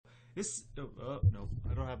No,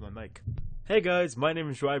 I don't have my mic. Hey guys, my name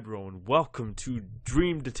is Rybro, and welcome to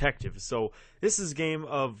Dream Detective. So this is a game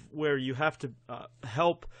of where you have to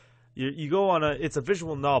help. You go on it's a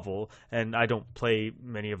visual novel, and I don't play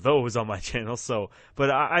many of those on my channel. But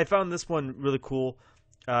I found this one really cool.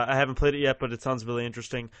 I haven't played it yet, but it sounds really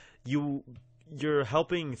interesting. You're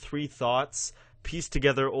helping three thoughts piece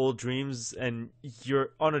together old dreams, and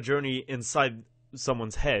you're on a journey inside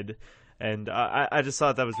someone's head. And I just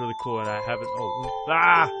thought that was really cool, and I haven't...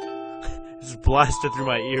 Just blasted through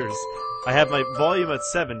my ears. I have my volume at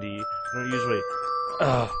 70. I don't usually...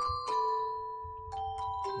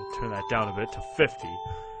 Turn that down a bit to 50.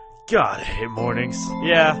 God, I hate mornings.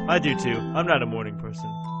 Yeah, I do too. I'm not a morning person.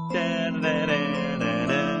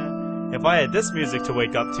 If I had this music to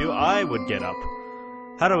wake up to, I would get up.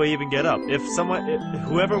 How do I even get up? If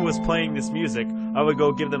whoever was playing this music, I would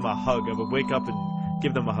go give them a hug. I would wake up and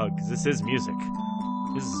give them a hug, because this is music.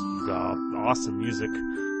 This is awesome music.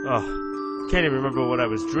 Can't even remember what I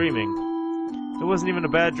was dreaming. It wasn't even a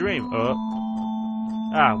bad dream. Well,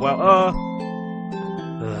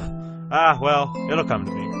 it'll come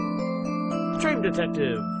to me. Dream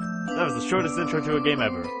Detective! That was the shortest intro to a game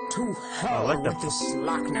ever. To hell with this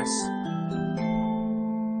slackness.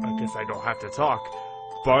 I guess I don't have to talk.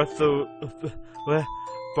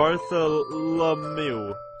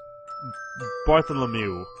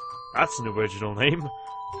 Bartholomew. That's an original name.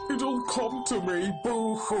 It'll come to me,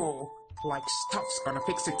 boo-hoo. Like stuff's gonna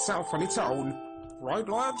fix itself on its own. Right,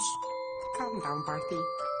 lads? Calm down, Barthy.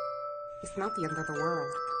 It's not the end of the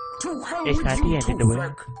world. To hell with you two,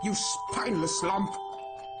 Frank, you spineless lump.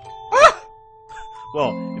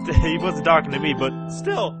 Well, he wasn't talking to me, but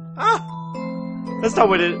still, there's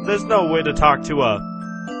no way to talk to,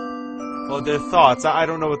 well, their thoughts, I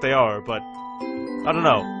don't know what they are, but, I don't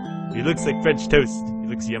know. He looks like French toast. He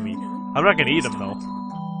looks yummy. I'm not gonna eat him, though.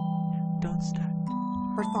 Don't start.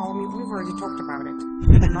 Bartholomew, we've already talked about it.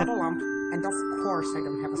 I'm not a lump, and of course I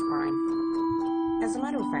don't have a spine. As a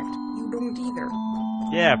matter of fact, you don't either.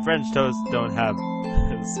 Yeah, French toast don't have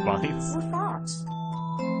spines. Or thoughts.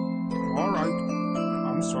 Alright,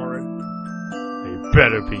 I'm sorry. They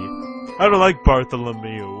better be. I don't like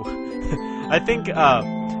Bartholomew. I think,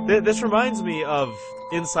 this reminds me of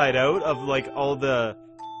Inside Out, of, like, all the,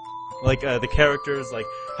 like, the characters, like,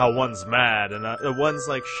 how one's mad, and one's,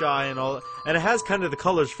 like, shy, and all, and it has kind of the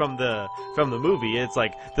colors from the movie. It's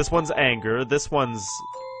like, this one's anger, this one's,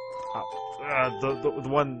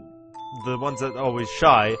 the ones that are always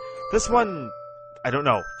shy. This one, I don't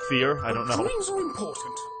know, fear, I don't know. Dreams are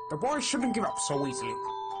important. The boy shouldn't give up so easily.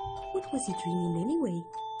 What was he dreaming anyway?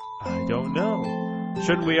 I don't know.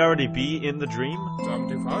 Shouldn't we already be in the dream?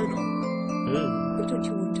 Damned if I know. But don't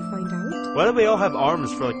you want to find out? Why do they all have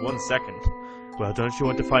arms for like 1 second? Well, don't you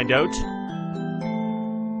want to find out? I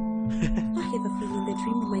have a feeling the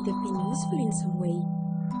dream might have been useful in some way.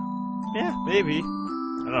 Yeah, maybe. I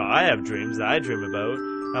don't know, I have dreams that I dream about.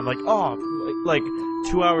 I'm like, like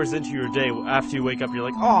 2 hours into your day, after you wake up, you're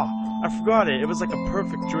like, I forgot it. It was like a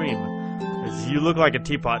perfect dream. You look like a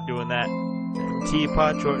teapot doing that.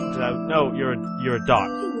 Teapot, no, you're a dot.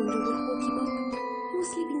 I wonder what woke him up. He was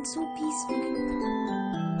sleeping so peacefully.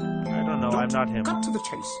 I don't know, I'm not him. Cut to the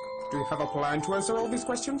chase. Do you have a plan to answer all these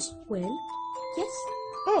questions? Well, yes.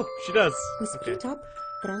 Oh, she does. We split up,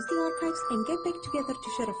 browse the archives, and get back together to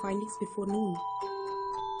share our findings before noon.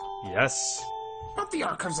 Yes. But the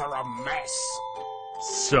archives are a mess.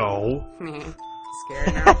 So?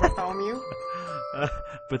 Scared now, Bartholomew?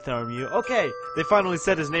 Bartholomew. Okay, they finally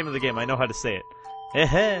said his name of the game. I know how to say it.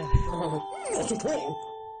 Not at all.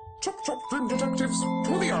 Chop chop, Dream Detectives,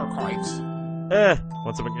 to the archives.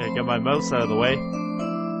 Once I'm gonna get my mouse out of the way.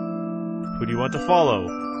 Who do you want to follow?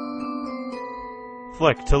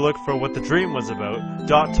 Flick to look for what the dream was about.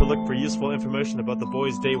 Dot to look for useful information about the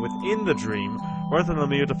boy's day within the dream.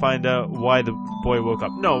 Bartholomew to find out why the boy woke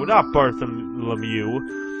up. No, not Bartholomew.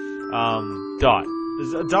 Dot.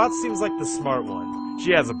 Dot seems like the smart one.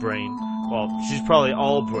 She has a brain. Well, she's probably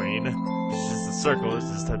all brain. It's just a circle, it's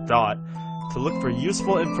just a dot. To look for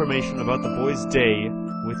useful information about the boy's day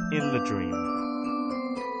within the dream.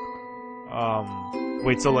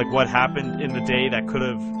 Wait, so like what happened in the day that could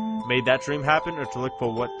have made that dream happen, or to look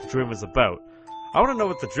for what the dream was about? I want to know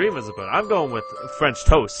what the dream is about. I'm going with French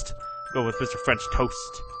toast. Go with Mr. French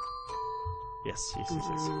Toast. Yes.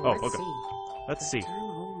 Oh, okay. Let's see. I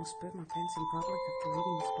almost spilled my pants in public after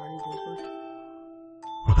reading this Bible.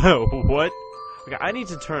 What? Okay, I need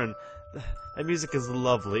to turn. That music is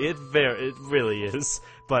lovely. It really is.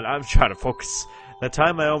 But I'm trying to focus. That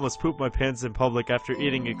time I almost pooped my pants in public after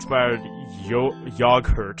eating expired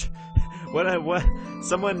yogurt. what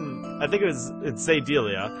someone, I think it's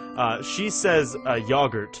Delia, she says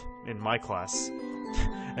yogurt in my class.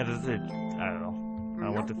 And I don't know. I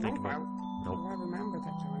don't want to think about it. Nope. I remember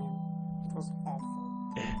that time. It was awful.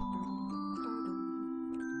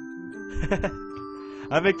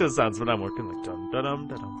 I make those sounds when I'm working, like dum dum dum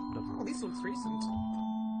dum dum. Oh, this looks recent.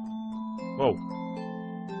 Whoa.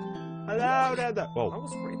 Hello, whoa. That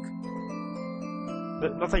was quick.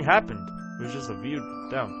 Nothing happened. It was just a view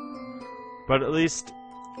down. But at least,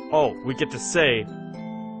 oh, we get to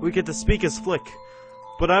speak as Flick.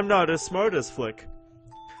 But I'm not as smart as Flick.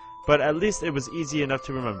 But at least it was easy enough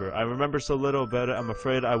to remember. I remember so little about it, I'm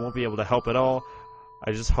afraid I won't be able to help at all.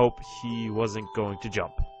 I just hope he wasn't going to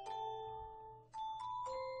jump.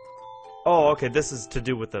 Oh, okay, this is to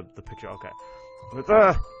do with the picture, okay. But,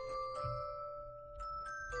 at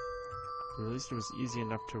least it was easy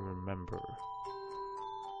enough to remember.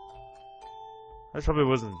 I probably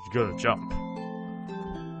wasn't gonna jump.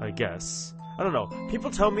 I guess. I don't know.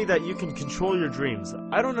 People tell me that you can control your dreams.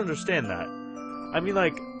 I don't understand that. I mean,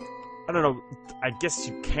 like, I don't know. I guess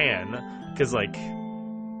you can, because, like,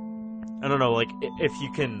 I don't know, like, if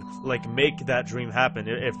you can, like, make that dream happen,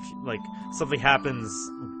 if, like, something happens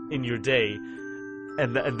in your day,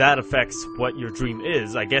 and that affects what your dream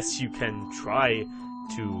is, I guess you can try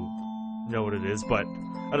to know what it is, but,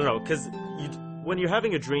 I don't know, because when you're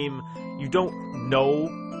having a dream, you don't know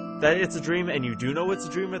that it's a dream, and you do know it's a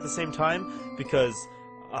dream at the same time, because,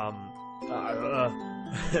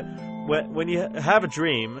 when you have a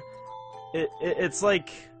dream, it's like,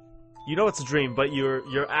 you know it's a dream, but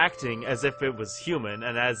you're acting as if it was human,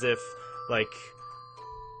 and as if, like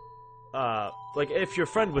if your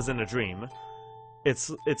friend was in a dream, it's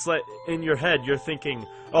like, in your head, you're thinking,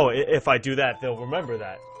 oh, if I do that, they'll remember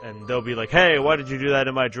that, and they'll be like, hey, why did you do that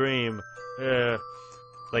in my dream?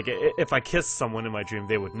 Like, if I kissed someone in my dream,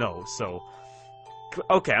 they would know, so,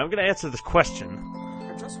 okay, I'm gonna answer this question.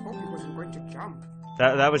 I just hope he wasn't going to jump.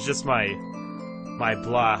 That was just my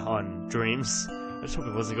blah on dreams. I just hope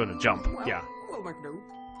it wasn't going to jump. Well, yeah. We'll make do.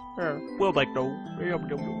 We'll make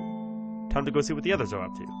no. Time to go see what the others are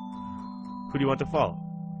up to. Who do you want to follow?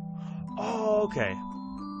 Oh, okay.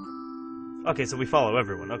 Okay, so we follow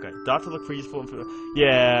everyone. Okay. Doctor, look for useful information.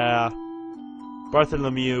 Yeah.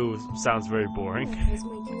 Bartholomew sounds very boring. Has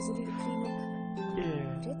my dreams a little clean up?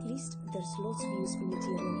 Yeah. But at least there's lots of useful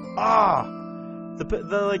material. Ah!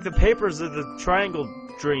 The papers of the triangle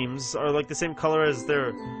dreams are like the same color as they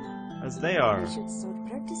are. I should start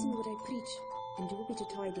practicing what I preach and do a bit of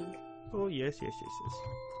tidying. Oh, yes.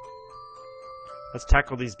 Let's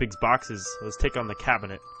tackle these big boxes. Let's take on the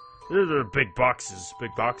cabinet. They're big boxes.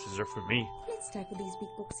 Big boxes are for me. Let's tackle these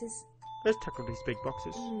big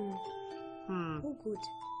boxes. Oh, good.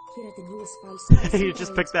 Here are the newest files. You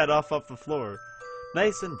just picked that off the floor.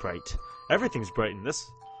 Nice and bright. Everything's bright in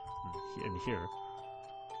this. In here.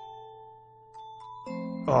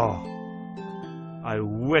 Oh. I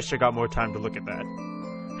wish I got more time to look at that.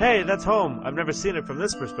 Hey, that's home! I've never seen it from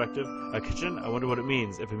this perspective. A kitchen? I wonder what it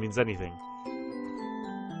means, if it means anything.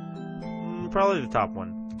 Probably the top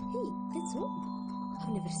one. Hey, that's home. I've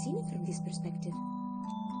never seen it from this perspective.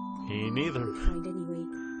 Me neither. We'll find anyway.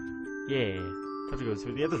 Yeah. Have to go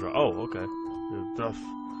through the other door. Oh, okay.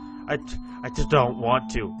 I just don't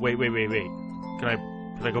want to. Wait. Can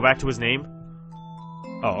I go back to his name?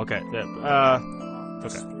 Oh, okay.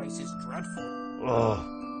 This Okay. place is dreadful. Oh,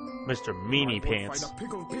 Mr. Meanie I won't Pants. find a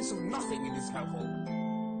pickled piece of nothing in this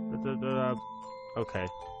hellhole. Okay.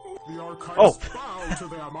 The archives Oh. bow to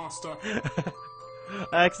their master.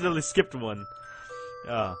 I accidentally skipped one.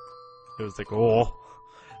 It was like, oh.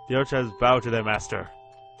 The archives bow to their master.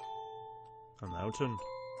 A mountain?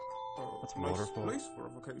 That's a Nice waterfall. place for a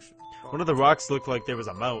vacation. One of the rocks looked like there was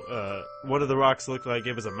a mouth. One of the rocks looked like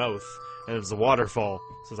it was a mouth, and it was a waterfall.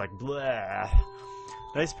 So it's like, blah.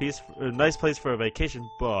 Nice place for a vacation,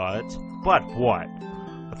 but what?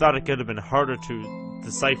 I thought it could have been harder to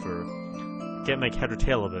decipher. Can't make head or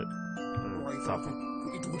tail of it.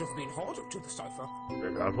 It would have been harder to decipher.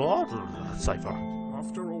 Cipher.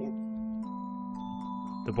 After all,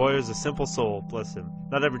 The boy is a simple soul, bless him.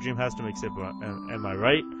 Not every dream has to make sense. Am I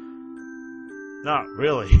right? Not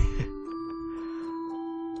really.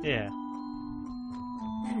 Yeah.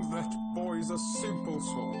 that boy's a simple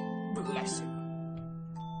soul. Bless him.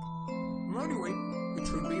 Anyway, it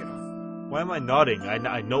should be enough. Why am I nodding?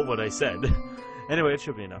 I know what I said. Anyway, it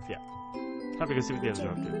should be enough, yeah. Time to go see what the others are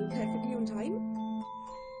up to. Went perfectly on time.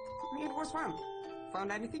 It was fun.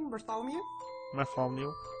 Found anything, Bartholomew?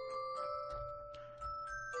 Bartholomew?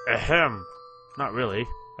 Ahem. Not really.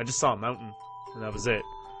 I just saw a mountain, and that was it.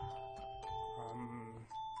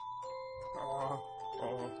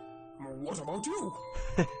 What about you?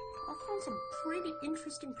 I found some pretty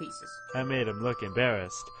interesting pieces. I made him look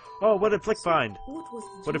embarrassed. Oh, what did Flick find? What was the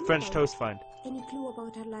What did dream French about? Toast find? Any clue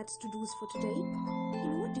about our lad's to-dos for today? You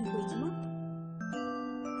know what didn't wake him up?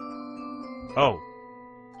 Oh.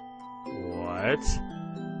 What?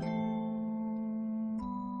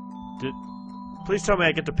 Please tell me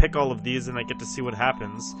I get to pick all of these and I get to see what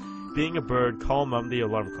happens. Being a bird, call Mum the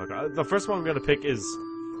alarm clock. The first one I'm gonna pick is...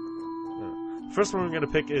 first one I'm gonna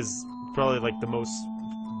pick is probably like the most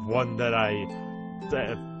one that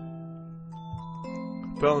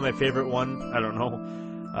probably my favorite one. I don't know.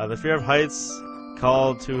 The fear of heights.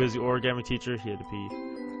 Called to his origami teacher. He had to pee.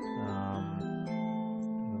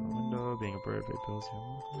 Window. Being a bird. Big pills.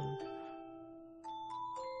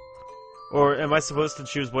 Or am I supposed to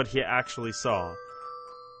choose what he actually saw?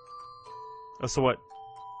 Oh, so what?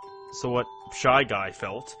 So what Shy Guy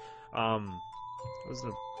felt?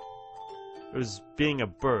 It was being a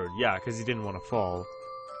bird. Yeah, because he didn't want to fall.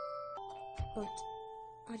 But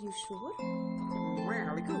are you sure?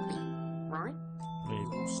 Well, it could be, right?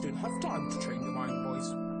 You still have time to change your mind,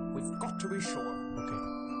 boys. We've got to be sure. Okay.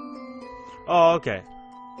 Oh, okay.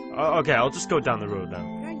 Okay, I'll just go down the road now.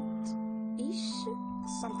 Right-ish?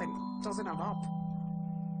 Something doesn't add up.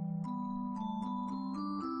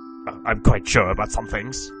 I'm quite sure about some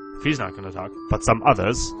things. If he's not going to talk, but some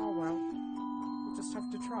others. Oh well. We'll just have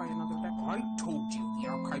to try another bit. I told you the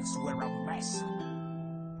archives were a mess.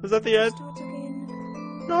 Was that the end? Start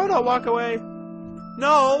again. No, don't walk away.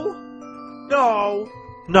 No! No!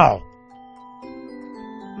 No!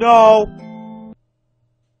 No!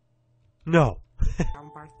 No!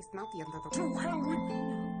 Downbarth is not the end of the To hell with...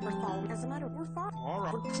 We're following as a matter. We're fine.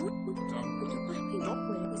 Alright, but It's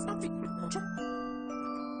not the...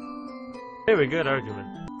 Very good argument.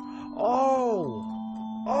 Oh!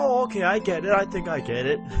 Oh, okay, I get it. I think I get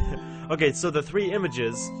it. Okay, so the three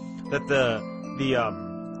images that the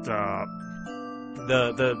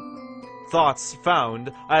thoughts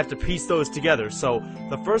found, I have to piece those together. So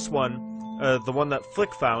the first one, the one that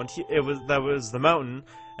Flick found, that was the mountain,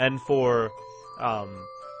 and for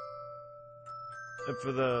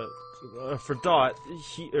Dot,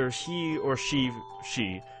 he or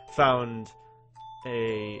she found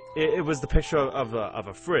it was the picture of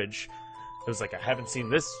a fridge. It was like, I haven't seen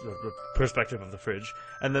this perspective of the fridge.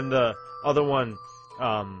 And then the other one,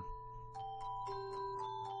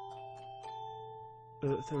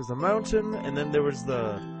 there was the mountain, and then there was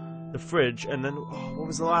the fridge, and then what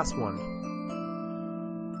was the last one?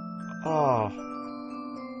 Oh,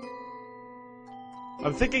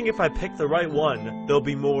 I'm thinking if I pick the right one, there'll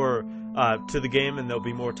be more to the game, and there'll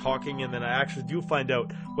be more talking, and then I actually do find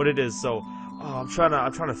out what it is. So I'm trying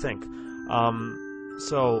to think.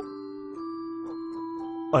 So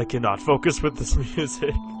I cannot focus with this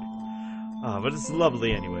music, but it's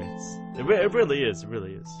lovely anyways. It really is. It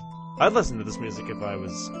really is. I'd listen to this music if I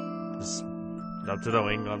was just not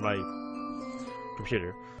knowing on my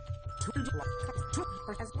computer.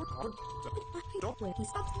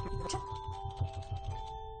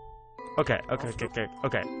 Okay.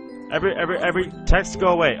 Every text go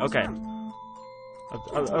away. Okay.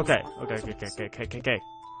 Okay.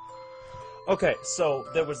 Okay. So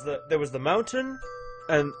there was the mountain,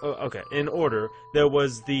 and okay. In order, there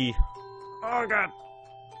was the. Oh God.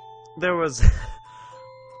 There was.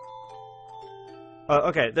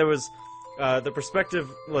 Okay, there was the perspective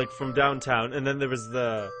like from downtown, and then there was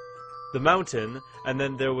the mountain, and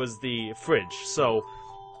then there was the fridge. So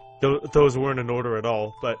those weren't in order at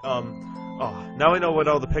all. But now I know what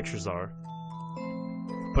all the pictures are.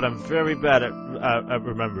 But I'm very bad at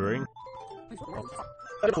remembering.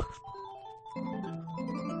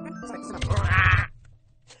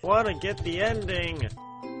 Wanna get the ending?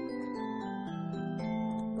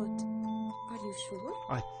 But are you sure?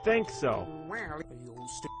 I think so. Well, You'll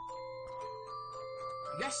still...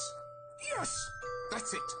 Yes! Yes!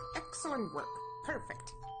 That's it! excellent work.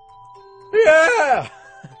 Perfect. Yeah!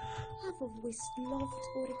 I've always loved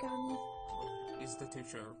origami. Is the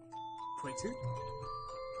teacher pretty?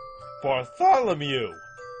 Bartholomew!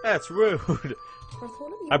 That's rude.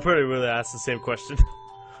 Bartholomew. I pretty really asked the same question.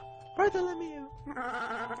 Bartholomew.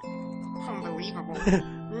 Unbelievable.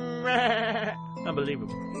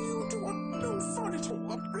 Unbelievable. You do no fun at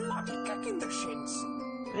all, a bloody kick in the shins!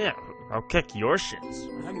 Yeah, I'll kick your shins.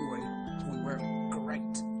 Anyway, we were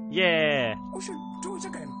great. Yeah. We should do it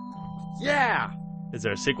again. Yeah! Is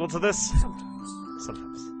there a sequel to this? Sometimes.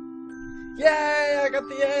 Sometimes. Yay! I got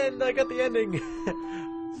the end! I got the ending!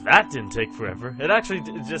 That didn't take forever. It actually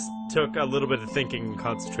just took a little bit of thinking and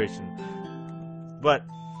concentration. But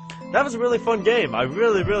that was a really fun game. I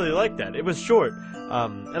really, really liked that. It was short.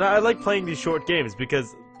 And I like playing these short games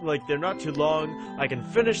because like they're not too long. I can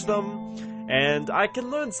finish them, and I can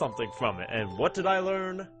learn something from it. And what did I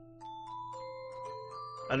learn?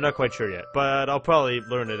 I'm not quite sure yet, but I'll probably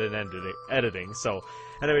learn it in editing. So,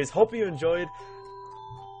 anyways, hope you enjoyed.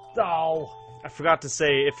 Oh, I forgot to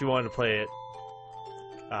say if you wanted to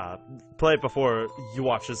play it before you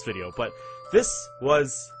watch this video. But this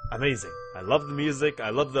was amazing. I love the music.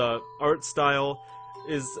 I love the art style.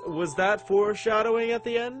 Was that foreshadowing at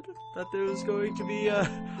the end that there was going to be a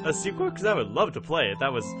sequel? Because I would love to play it.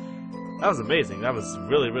 That was amazing. That was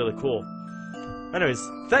really, really cool. Anyways,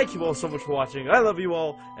 thank you all so much for watching. I love you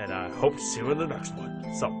all, and I hope to see you in the next one.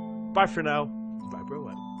 So, bye for now.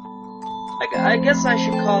 Rybro Out. I guess I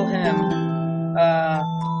should call him,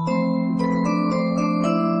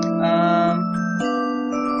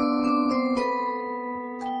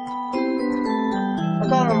 I'll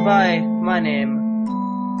call him by my name,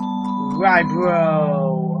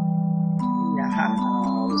 Rybro. In the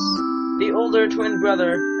house. The older twin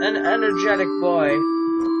brother, an energetic boy.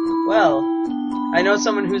 Well, I know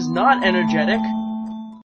someone who's not energetic.